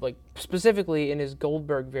specifically in his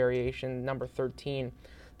Goldberg variation number 13,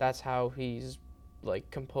 that's how he's like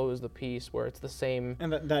composed the piece, where it's the same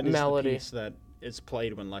And that is melody. the piece that is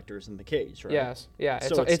played when Lecter's in the cage, right? Yes, yeah.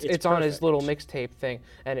 So It's on his perfect. little mixtape thing,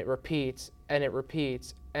 and it repeats and it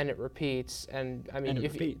repeats and it repeats, and I mean, And it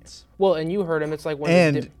if repeats. well, and you heard him. It's like when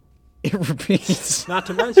And it repeats. Not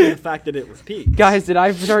to mention the fact that it repeats. guys, did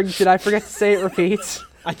I forget to say it repeats?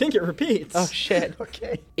 I think it repeats. Oh shit.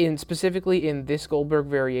 Okay. Specifically in this Goldberg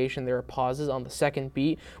variation, there are pauses on the second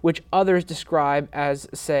beat, which others describe as,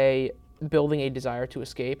 say, building a desire to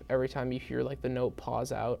escape every time you hear like the note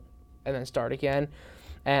pause out and then start again.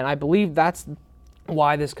 And I believe that's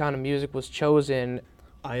why this kind of music was chosen.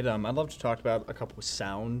 I'd love to talk about a couple of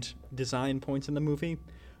sound design points in the movie.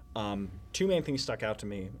 Two main things stuck out to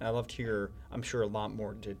me. I'd love to hear, I'm sure a lot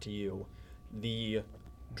more did to you. The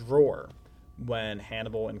drawer, when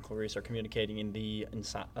Hannibal and Clarice are communicating in the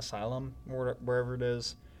asylum, or wherever it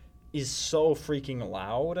is so freaking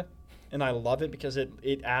loud. And I love it because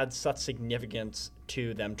it adds such significance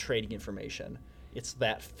to them trading information. It's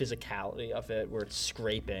that physicality of it where it's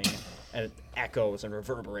scraping and it echoes and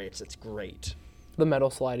reverberates. It's great. The metal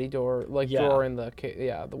slidey door, like Yeah. door in the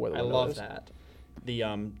where the I window love is. that. The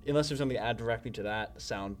unless there's something to add directly to that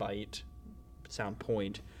sound point.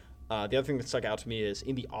 The other thing that stuck out to me is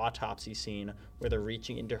in the autopsy scene where they're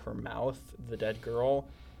reaching into her mouth, the dead girl.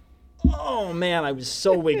 Oh man, I was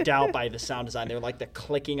so wigged out by the sound design. They were like the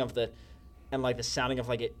clicking of and like the sounding of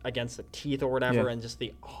like it against the teeth or whatever, Yeah. and just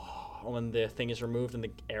when the thing is removed and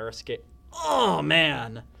the air escape. Oh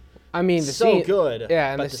man, I mean, the so scene, good.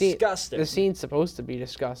 Yeah, and but the scene, disgusting. the scene's supposed to be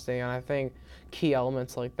disgusting, and I think key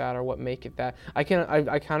elements like that are what make it that. I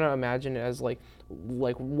kind of imagine it as like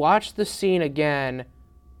watch the scene again,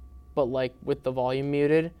 but like with the volume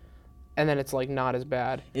muted, and then it's like not as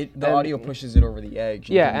bad. The audio pushes it over the edge.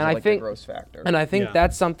 In Yeah, terms and of, I like, think- the gross factor. And I think Yeah.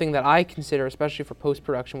 that's something that I consider, especially for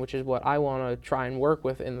post-production, which is what I want to try and work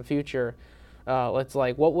with in the future. It's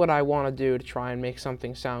like, what would I want to do to try and make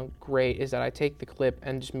something sound great is that I take the clip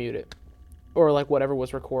and just mute it. Or like whatever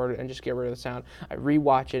was recorded and just get rid of the sound. I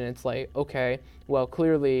rewatch it and it's like, okay, well,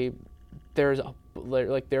 clearly there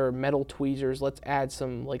are metal tweezers. Let's add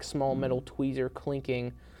some like small metal tweezer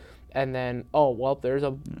clinking and then there's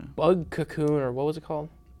a bug cocoon, or what was it called?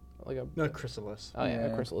 Like a chrysalis. Oh yeah,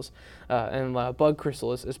 a chrysalis, and a bug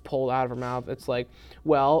chrysalis is pulled out of her mouth. It's like,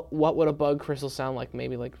 well, what would a bug chrysalis sound like?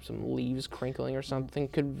 Maybe like some leaves crinkling or something.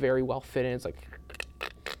 Could very well fit in. It's like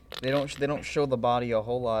They don't show the body a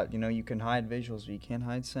whole lot. You can hide visuals, but you can't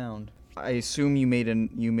hide sound. I assume you made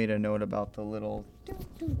a note about the little.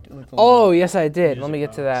 Oh yes, I did. Let me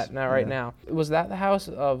music get to that box. now. Was that the house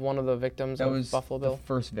of one of the victims That of was Buffalo the Bill?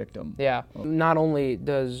 first victim. Yeah. Not only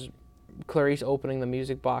does Clarice opening the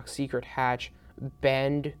music box secret hatch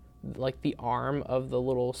bend like the arm of the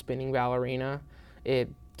little spinning ballerina, it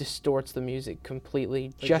distorts the music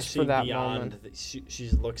completely just for that moment.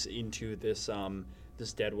 She looks into this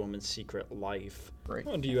this dead woman's secret life. Great.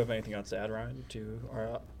 Well, do you have anything else to add, Ryan, to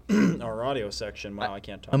our our audio section? Wow, I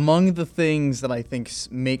can't talk. Among the things that I think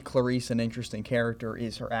make Clarice an interesting character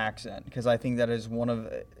is her accent, because I think that is one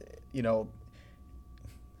of,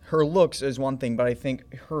 her looks is one thing, but I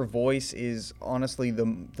think her voice is honestly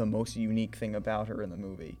the most unique thing about her in the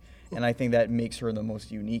movie, and I think that makes her the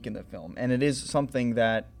most unique in the film, and it is something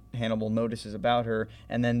that Hannibal notices about her,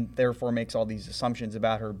 and then therefore makes all these assumptions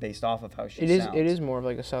about her based off of how she sounds. It is more of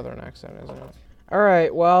like a southern accent, isn't it? All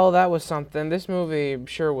right, well, that was something. This movie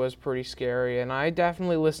sure was pretty scary, and I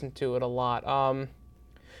definitely listened to it a lot.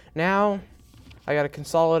 Now I got to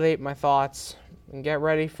consolidate my thoughts and get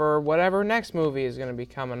ready for whatever next movie is going to be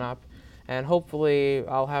coming up, and hopefully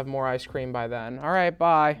I'll have more ice cream by then. All right,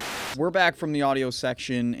 bye. We're back from the audio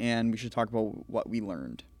section, and we should talk about what we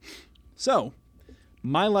learned. So,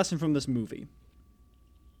 my lesson from this movie.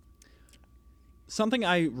 Something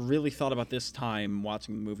I really thought about this time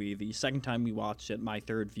watching the movie, the second time we watched it, my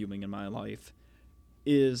third viewing in my life,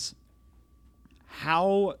 is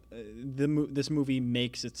how this movie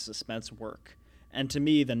makes its suspense work. And to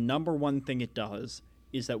me, the number one thing it does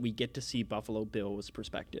is that we get to see Buffalo Bill's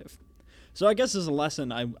perspective. So I guess as a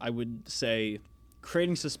lesson, I would say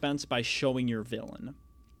creating suspense by showing your villain.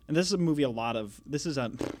 And this is a movie this is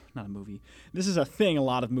a thing a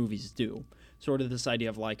lot of movies do. Sort of this idea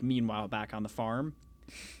of like, meanwhile, back on the farm,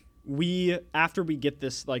 after we get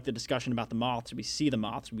this, like the discussion about the moths, we see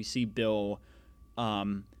Bill,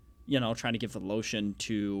 trying to give the lotion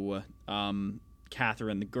to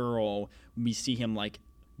Catherine, the girl. We see him like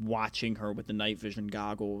watching her with the night vision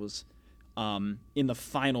goggles. In the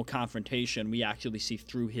final confrontation, we actually see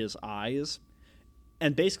through his eyes.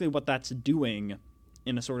 And basically what that's doing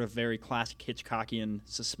in a sort of very classic Hitchcockian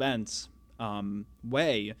suspense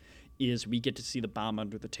way is we get to see the bomb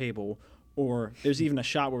under the table, or there's even a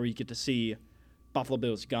shot where we get to see Buffalo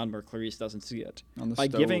Bill's gun where Clarice doesn't see it. On the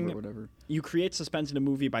stove or whatever. You create suspense in a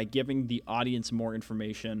movie by giving the audience more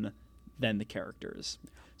information than the characters.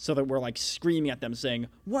 So that we're like screaming at them saying,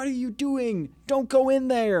 "What are you doing? Don't go in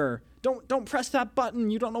there. Don't press that button.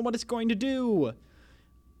 You don't know what it's going to do."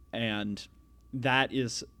 And that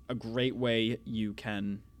is a great way you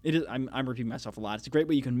can I'm repeating myself a lot. It's a great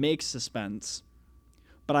way you can make suspense.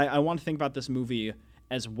 But I want to think about this movie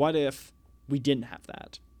as, what if we didn't have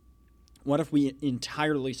that? What if we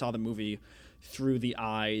entirely saw the movie through the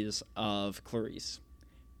eyes of Clarice?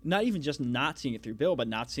 Not even just not seeing it through Bill, but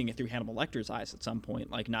not seeing it through Hannibal Lecter's eyes at some point,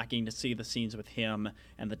 like not getting to see the scenes with him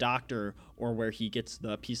and the doctor, or where he gets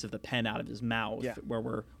the piece of the pen out of his mouth, where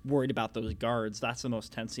we're worried about those guards. That's the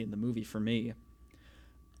most tense scene in the movie for me.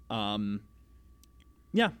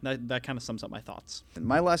 That kind of sums up my thoughts.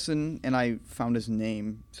 My lesson, and I found his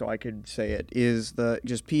name so I could say it, is the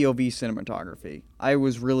just POV cinematography. I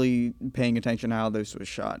was really paying attention to how this was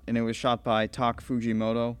shot, and it was shot by Tak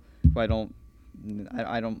Fujimoto, who I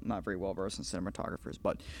don't not very well versed in cinematographers,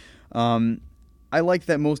 but I like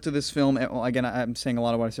that most of this film, again, I'm saying a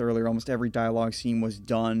lot of what I said earlier, almost every dialogue scene was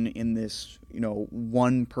done in this,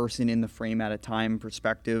 one person in the frame at a time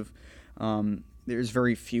perspective. There's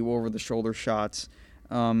very few over the shoulder shots.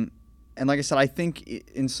 And like I said, I think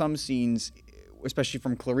in some scenes, especially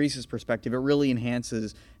from Clarice's perspective, it really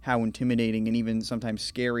enhances how intimidating and even sometimes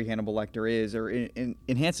scary Hannibal Lecter is, or it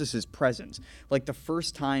enhances his presence. Like the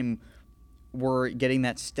first time we're getting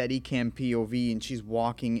that steady cam POV and she's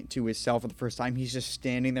walking to his cell for the first time, he's just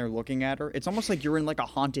standing there looking at her. It's almost like you're in like a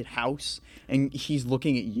haunted house and he's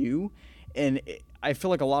looking at you. And I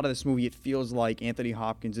feel like a lot of this movie, it feels like Anthony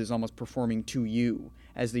Hopkins is almost performing to you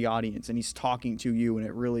as the audience, and he's talking to you, and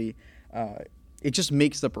it really, it just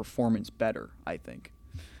makes the performance better, I think.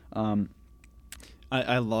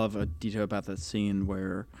 I love a detail about that scene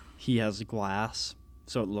where he has glass,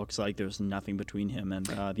 so it looks like there's nothing between him and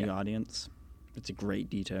the audience. It's a great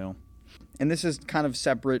detail. And this is kind of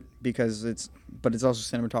separate because it's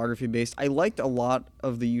also cinematography based. I liked a lot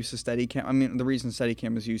of the use of Steadicam. I mean, the reason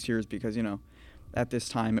Steadicam is used here is because, at this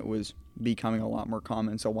time it was becoming a lot more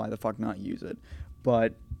common, so why the fuck not use it?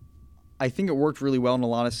 But I think it worked really well in a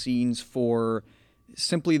lot of scenes for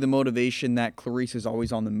simply the motivation that Clarice is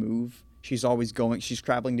always on the move. She's always going, she's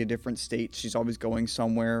traveling to different states. She's always going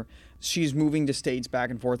somewhere. She's moving to states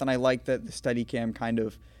back and forth. And I like that the Steadicam kind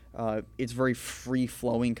of, it's very free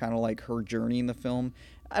flowing, kind of like her journey in the film.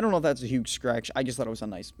 I don't know if that's a huge stretch. I just thought it was a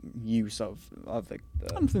nice use of the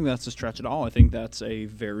I don't think that's a stretch at all. I think that's a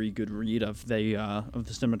very good read of the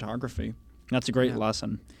cinematography. That's a great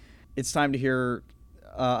lesson. It's time to hear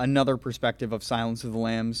another perspective of Silence of the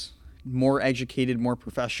Lambs. More educated, more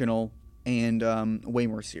professional, and way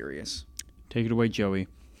more serious. Take it away, Joey.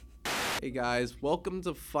 Hey guys, welcome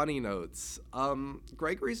to Funny Notes.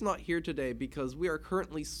 Gregory's not here today because we are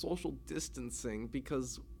currently social distancing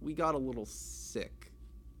because we got a little sick.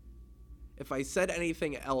 If I said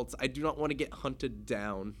anything else, I do not want to get hunted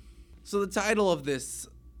down. So the title of this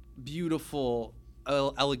beautiful,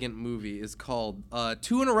 elegant movie is called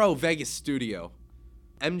 2 in a Row Vegas Studio.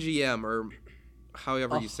 MGM, or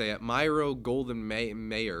however you say it, Myro Golden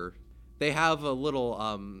Mayer. They have a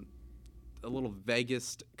little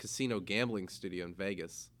Vegas casino gambling studio in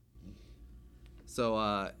Vegas.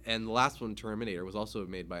 So, and the last one, Terminator, was also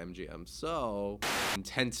made by MGM. So,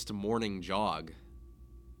 intense morning jog.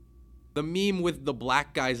 The meme with the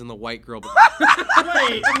black guys and the white girl.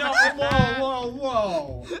 Wait, no,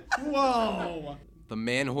 whoa. The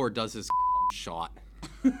man whore does his shot.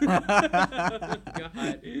 God.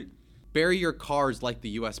 Bury your cars like the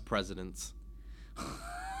U.S. presidents.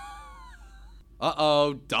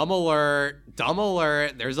 Uh-oh, dumb alert.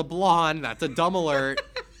 There's a blonde. That's a dumb alert.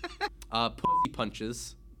 Pussy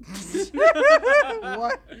punches.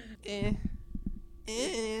 What?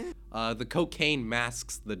 The cocaine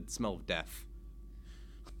masks the smell of death.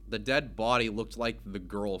 The dead body looked like the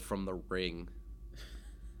girl from The Ring.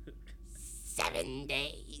 7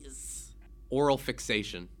 days. Oral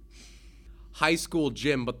fixation. High school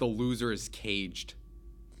gym, but the loser is caged.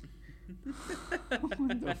 What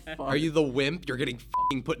the fuck? Are you the wimp? You're getting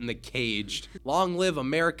fucking put in the cage. Long live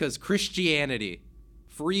America's Christianity.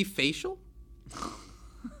 Free facial?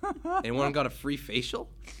 Anyone got a free facial?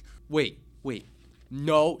 Wait.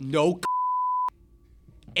 No.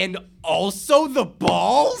 And also the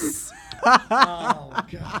balls? Oh,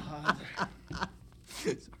 God.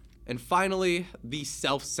 And finally, the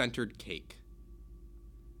self-centered cake.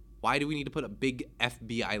 Why do we need to put a big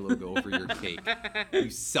FBI logo over your cake? You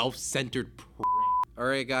self-centered prick.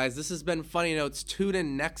 Alright guys, this has been Funny Notes. Tune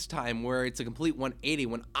in next time where it's a complete 180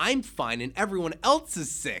 when I'm fine and everyone else is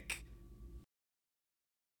sick.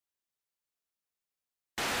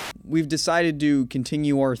 We've decided to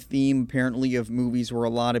continue our theme, apparently, of movies where a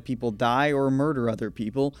lot of people die or murder other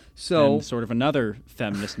people. So, And sort of another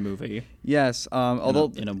feminist movie. yes,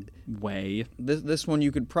 although in a way. this one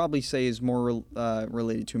you could probably say is more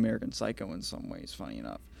related to American Psycho in some ways, funny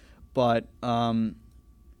enough. But,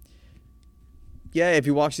 yeah, if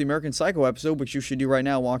you watch the American Psycho episode, which you should do right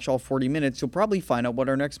now, watch all 40 minutes, you'll probably find out what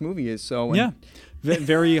our next movie is. So, Yeah.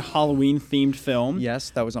 Very Halloween-themed film.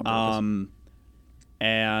 Yes, that was on purpose.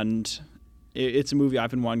 And it's a movie I've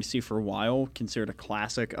been wanting to see for a while, considered a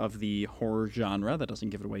classic of the horror genre. That doesn't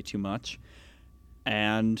give it away too much.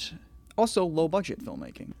 And Also, low-budget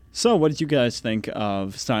filmmaking. so what did you guys think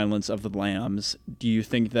of Silence of the Lambs? Do you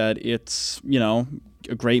think that it's,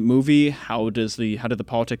 a great movie? How did the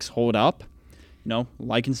politics hold up?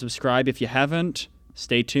 Like and subscribe if you haven't.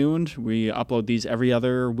 Stay tuned. We upload these every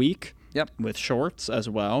other week. Yep. With shorts as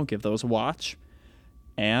well. Give those a watch.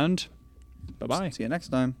 And bye-bye. See you next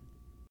time.